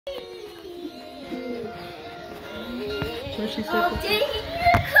she said.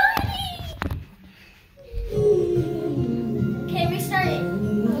 Okay, restart it.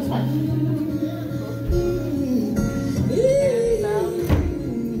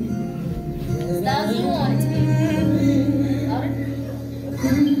 As loud as you want it to be. Louder.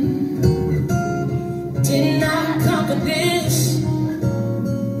 Didn't I conquer this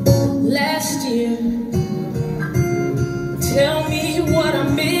last year? Tell me what I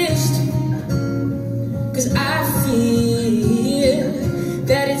missed, 'cause I feel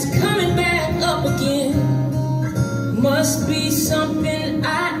that it's coming back up again. Must be something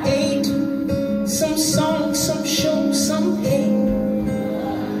I ate, some song, some show, some hate.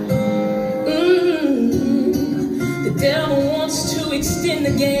 The devil wants to extend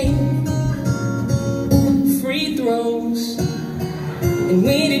the game, free throws, and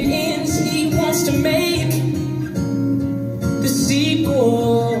when it ends he wants to make the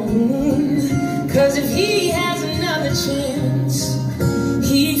sequel. 'Cause if he has another chance,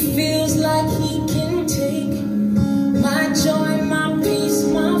 he feels like he can take my joy, my peace,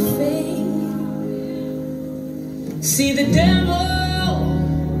 my faith. See, the devil,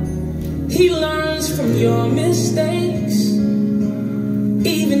 he learns from your mistakes,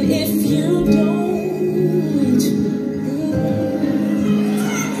 even if you don't.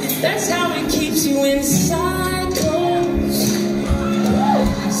 That's how he keeps you in cycles.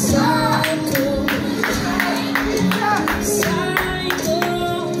 Cycles.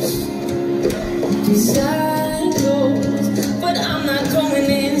 Cycles. Cycles. But I'm not going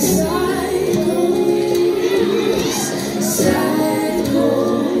in cycles. Cycles.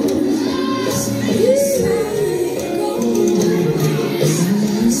 Cycles.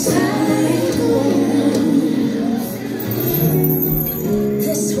 Cycles.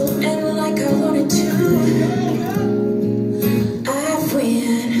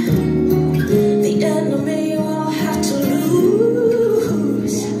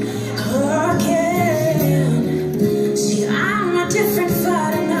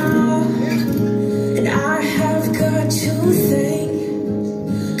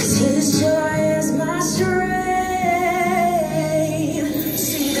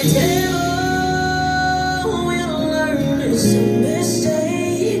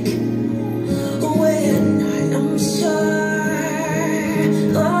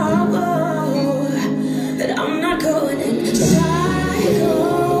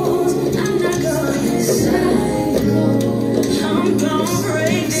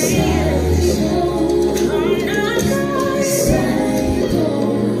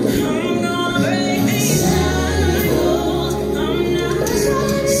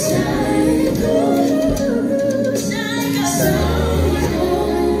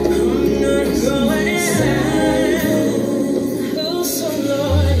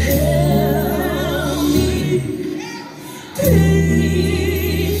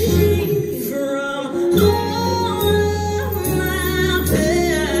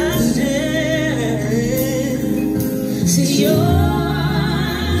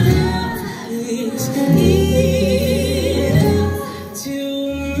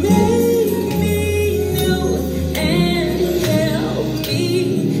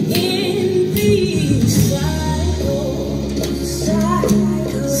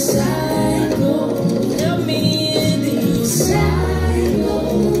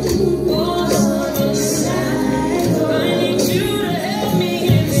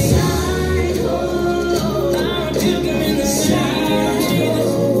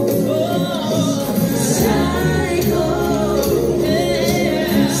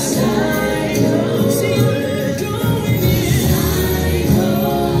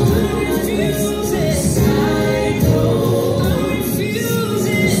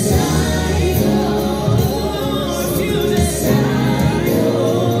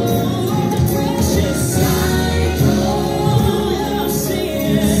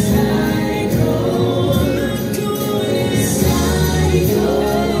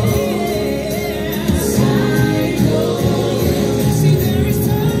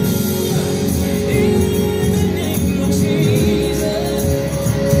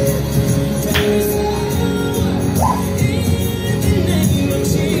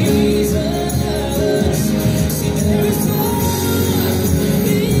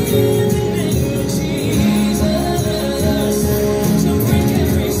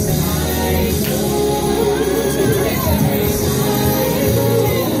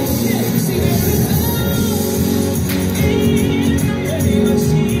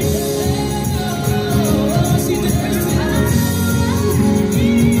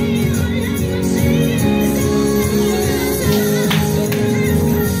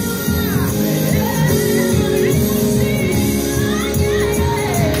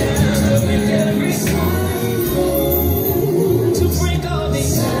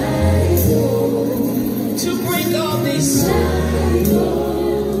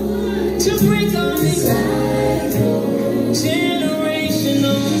 to break all these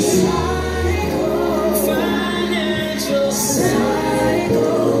generational financial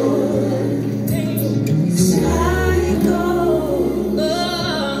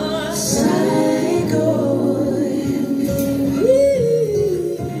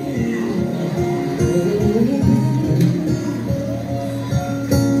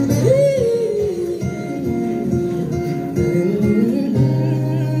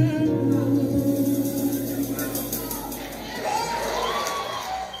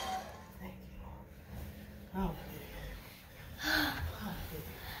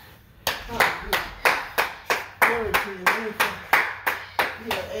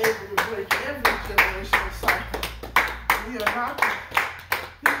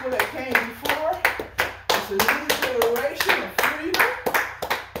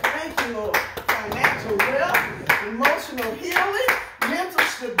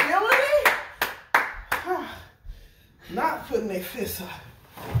not putting their fists up,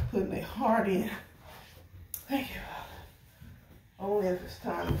 putting their heart in. Thank you, Father. Only if it's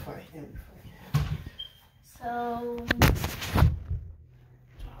time to fight him. So,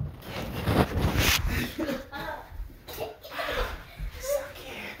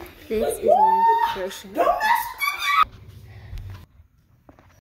 this is my version. Don't mess